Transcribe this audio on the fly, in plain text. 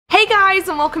guys,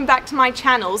 and welcome back to my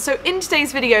channel. So in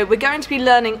today's video we're going to be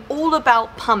learning all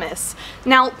about pumice.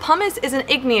 Now pumice is an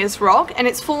igneous rock and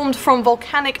it's formed from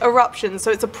volcanic eruptions,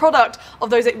 so it's a product of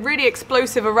those really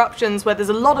explosive eruptions where there's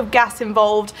a lot of gas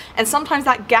involved, and sometimes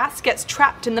that gas gets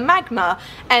trapped in the magma,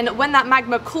 and when that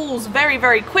magma cools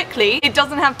very quickly it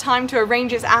doesn't have time to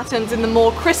arrange its atoms in the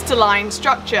more crystalline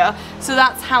structure, so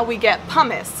that's how we get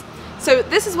pumice. So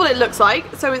this is what it looks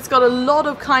like. So it's got a lot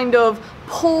of kind of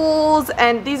pores,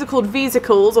 and these are called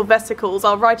vesicles or vesicles.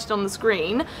 I'll write it on the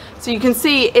screen. So you can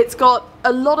see it's got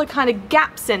a lot of kind of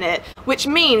gaps in it, which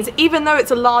means even though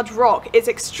it's a large rock, it's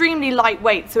extremely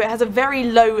lightweight, so it has a very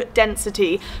low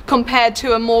density compared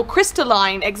to a more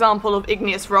crystalline example of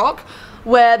igneous rock,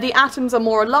 where the atoms are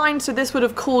more aligned, so this would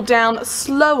have cooled down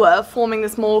slower, forming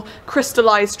this more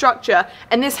crystallized structure,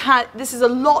 and this is a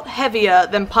lot heavier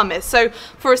than pumice. So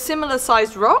for a similar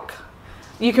sized rock,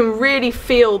 you can really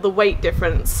feel the weight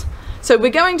difference. So we're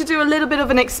going to do a little bit of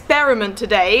an experiment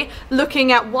today,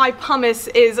 looking at why pumice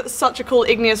is such a cool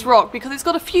igneous rock, because it's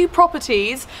got a few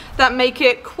properties that make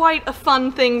it quite a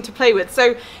fun thing to play with.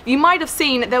 So you might have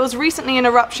seen there was recently an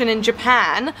eruption in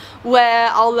Japan where,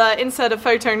 I'll insert a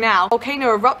photo now, a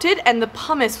volcano erupted and the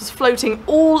pumice was floating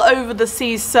all over the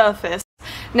sea's surface.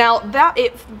 Now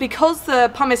because the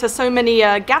pumice has so many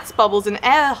gas bubbles and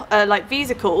air like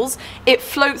vesicles, it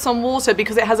floats on water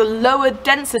because it has a lower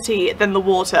density than the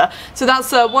water. So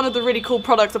that's one of the really cool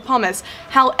products of pumice.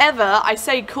 However, I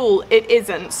say cool, it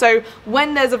isn't. So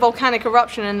when there's a volcanic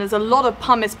eruption and there's a lot of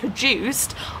pumice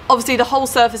produced, obviously the whole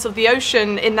surface of the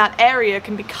ocean in that area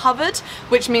can be covered,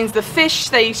 which means the fish,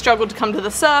 they struggle to come to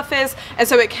the surface, and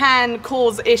so it can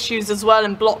cause issues as well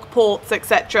and block ports,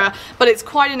 etc. But it's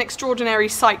quite an extraordinary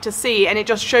sight to see, and it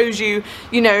just shows you,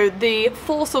 the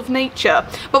force of nature.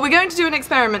 But we're going to do an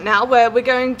experiment now where we're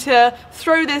going to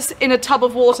throw this in a tub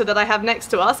of water that I have next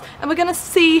to us, and we're going to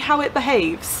see how it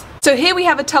behaves. So here we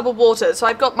have a tub of water. So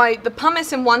I've got the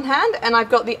pumice in one hand and I've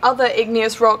got the other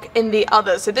igneous rock in the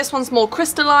other. So this one's more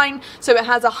crystalline, so it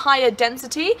has a higher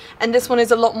density, and this one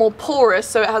is a lot more porous,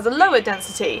 so it has a lower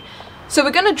density. So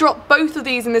we're going to drop both of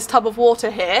these in this tub of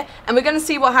water here, and we're going to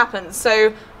see what happens.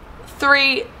 So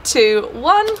 3, 2,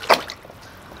 1.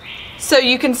 So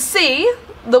you can see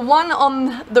the one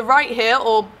on the right here,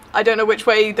 or I don't know which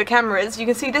way the camera is, you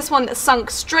can see this one sunk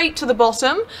straight to the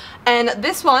bottom, and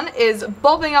this one is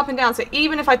bobbing up and down, so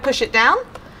even if I push it down,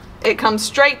 it comes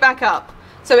straight back up.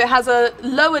 So it has a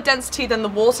lower density than the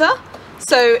water,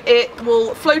 so it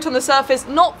will float on the surface,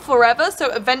 not forever,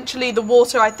 so eventually the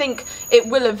water, I think it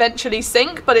will eventually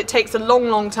sink, but it takes a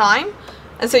long time.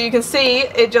 And so you can see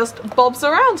it just bobs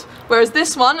around, whereas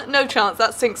this one, no chance,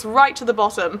 that sinks right to the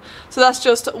bottom. So that's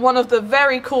just one of the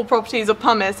very cool properties of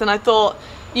pumice, and I thought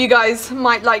you guys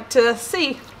might like to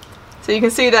see. So you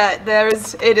can see that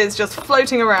it is just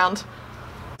floating around.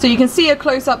 So you can see a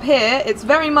close up here, it's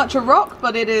very much a rock,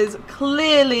 but it is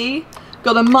clearly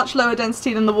got a much lower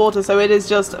density than the water, so it is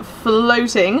just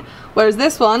floating, whereas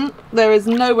this one, there is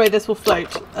no way this will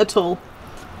float at all.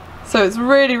 So it's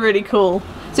really cool.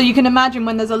 So you can imagine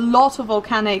when there's a lot of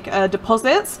volcanic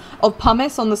deposits of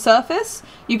pumice on the surface,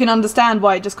 you can understand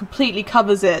why it just completely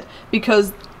covers it,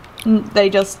 because they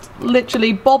just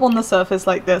literally bob on the surface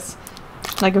like this.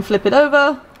 And I can flip it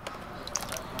over.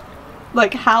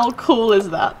 Like, how cool is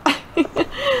that?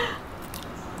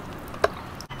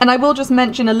 And I will just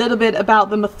mention a little bit about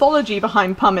the mythology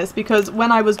behind pumice, because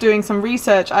when I was doing some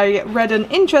research I read an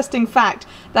interesting fact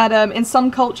that in some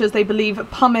cultures they believe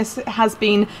pumice has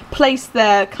been placed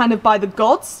there kind of by the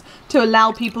gods to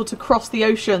allow people to cross the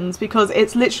oceans, because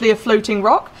it's literally a floating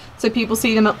rock, so people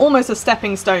see them almost as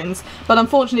stepping stones. But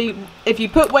unfortunately, if you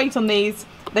put weight on these,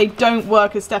 they don't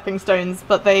work as stepping stones,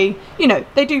 but they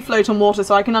do float on water,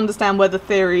 so I can understand where the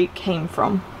theory came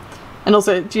from. And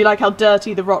also, do you like how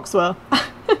dirty the rocks were?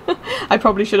 I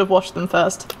probably should have washed them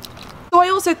first. So I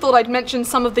also thought I'd mention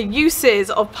some of the uses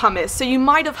of pumice. So you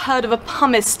might have heard of a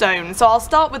pumice stone. So I'll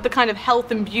start with the kind of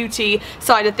health and beauty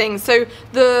side of things. So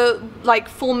the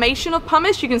formation of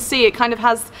pumice, you can see it kind of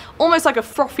has almost like a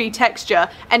frothy texture,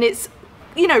 and it's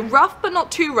rough but not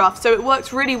too rough, so it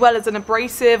works really well as an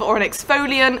abrasive or an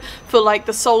exfoliant for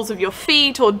the soles of your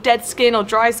feet or dead skin or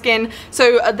dry skin.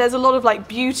 So there's a lot of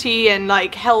beauty and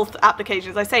health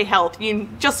applications. I say health,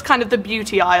 just kind of the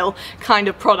beauty aisle kind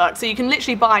of product. So you can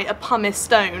literally buy a pumice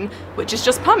stone, which is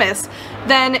just pumice.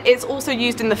 Then it's also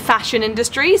used in the fashion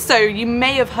industry, so you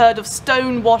may have heard of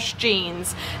stone wash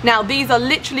jeans. Now these are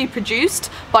literally produced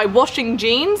by washing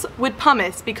jeans with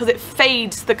pumice because it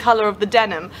fades the color of the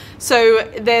denim. So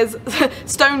there's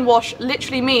stone wash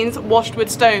literally means washed with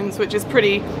stones, which is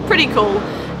pretty cool.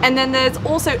 And then there's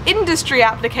also industry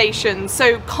applications.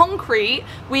 So concrete,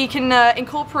 we can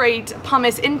incorporate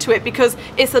pumice into it because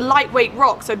it's a lightweight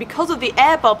rock. So because of the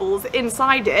air bubbles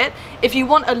inside it, if you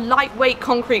want a lightweight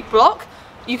concrete block,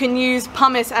 you can use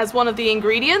pumice as one of the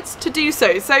ingredients to do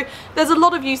so. So there's a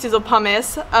lot of uses of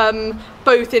pumice,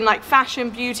 both in like fashion,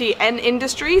 beauty and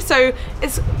industry. So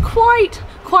it's quite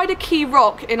a key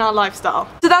rock in our lifestyle.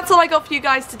 So that's all I got for you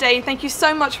guys today. Thank you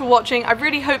so much for watching. I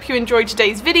really hope you enjoyed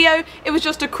today's video. It was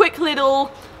just a quick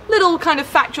little kind of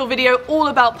factual video all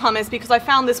about pumice because I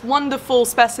found this wonderful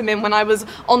specimen when I was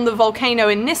on the volcano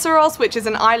in Nisseros, which is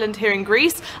an island here in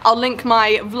Greece. I'll link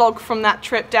my vlog from that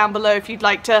trip down below if you'd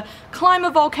like to climb a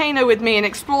volcano with me and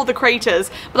explore the craters.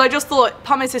 But I just thought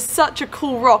pumice is such a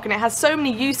cool rock and it has so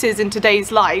many uses in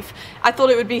today's life. I thought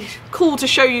it would be cool to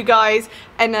show you guys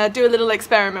and do a little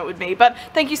experiment with me. But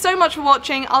thank you so much for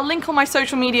watching. I'll link all my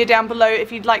social media down below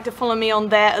if you'd like to follow me on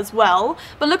there as well.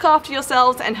 But look after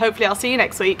yourselves and hopefully I'll see you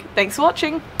next week. Thanks for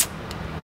watching.